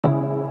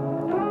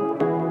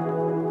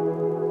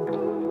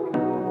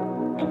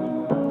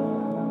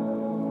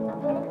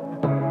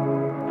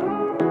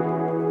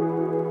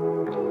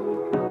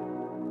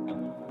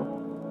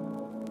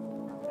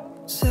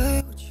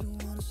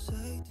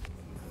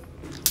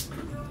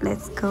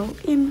let's go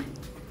in.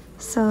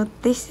 So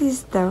this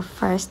is the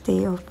first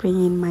day of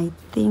bringing my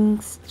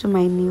things to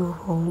my new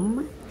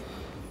home,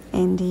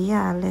 and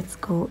yeah, let's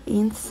go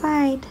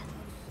inside.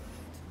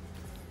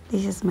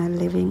 This is my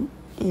living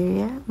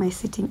area, my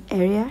sitting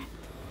area,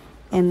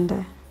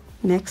 and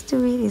next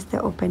to it is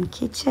the open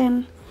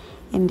kitchen,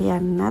 and yeah,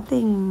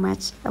 nothing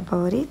much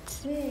about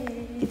it.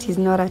 It is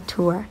not a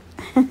tour.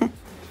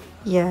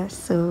 Yeah,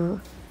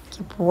 so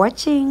keep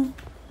watching.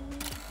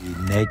 The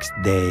next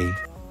day.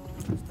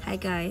 Hi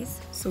guys,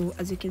 so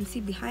as you can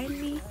see behind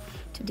me,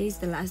 today is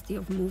the last day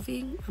of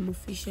moving. I'm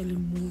officially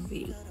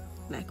moving,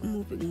 like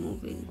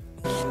moving.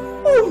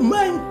 Oh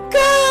my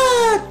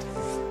god!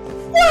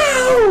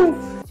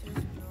 Wow!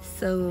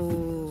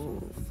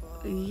 So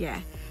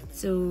yeah,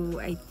 so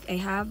I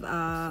have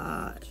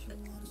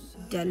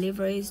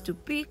deliveries to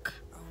pick,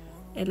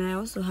 and I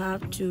also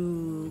have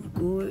to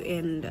go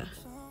and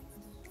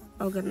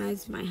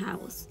organize my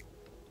house.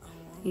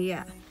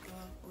 Yeah,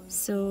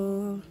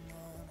 so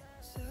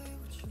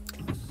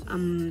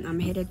I'm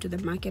headed to the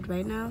market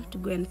right now to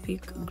go and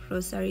pick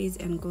groceries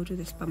and go to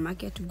the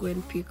supermarket to go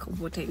and pick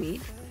what I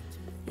need,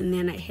 and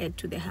then I head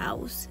to the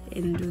house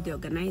and do the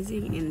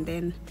organizing, and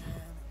then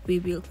we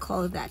will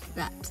call that.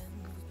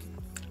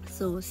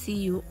 So see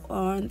you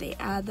on the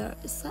other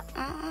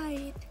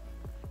side.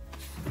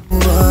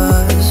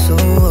 So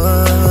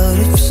what?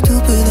 If you're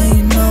stupid then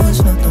you know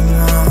it's nothing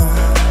wrong.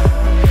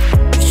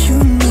 But you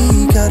and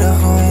me got a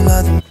whole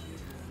lot of...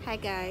 Hi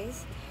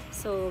guys,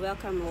 so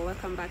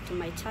welcome back to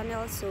my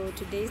channel. So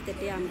today is the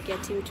day I'm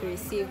getting to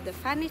receive the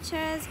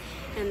furnitures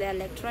and the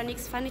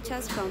electronics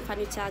furnitures from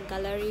Furniture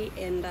Gallery,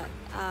 and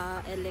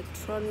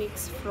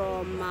electronics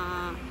from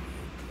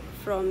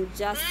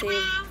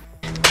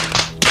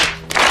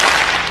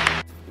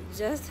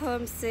Just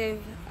Home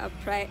Save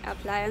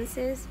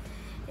appliances,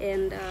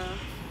 and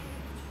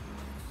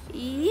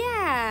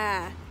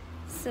yeah,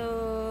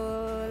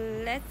 so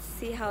let's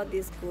see how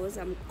this goes.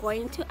 I'm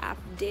going to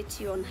update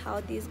you on how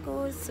this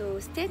goes, so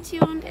stay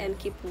tuned and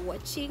keep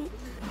watching.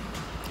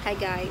 Hi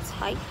guys,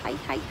 hi.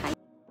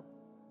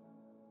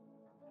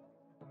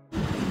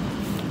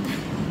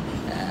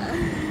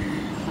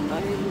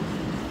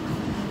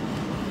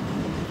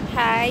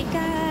 Hi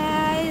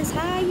guys,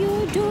 how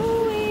you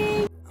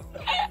doing?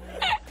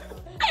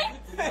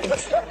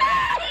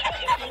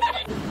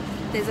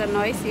 There's a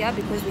noise here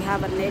because we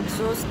have an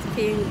exhaust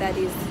thing that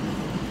is,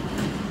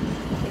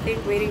 I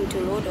think, waiting to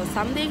load or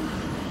something.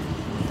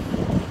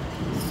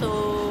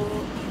 So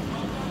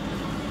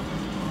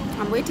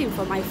I'm waiting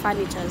for my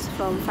furnitures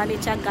from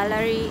Furniture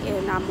Gallery,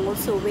 and I'm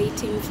also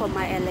waiting for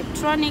my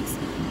electronics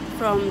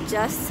from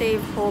Just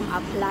Save Home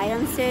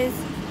Appliances,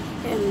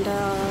 and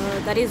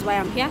that is why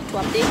I'm here to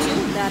update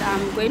you that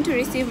I'm going to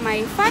receive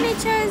my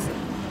furnitures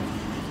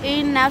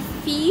in a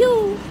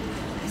few.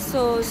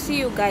 So see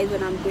you guys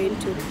when I'm going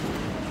to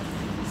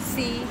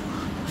see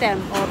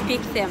them or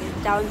pick them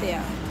down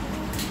there.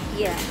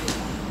 Yeah,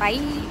 bye.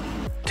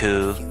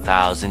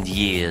 2,000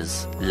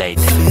 years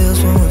later.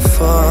 Feels when we're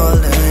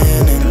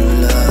falling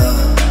in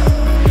love.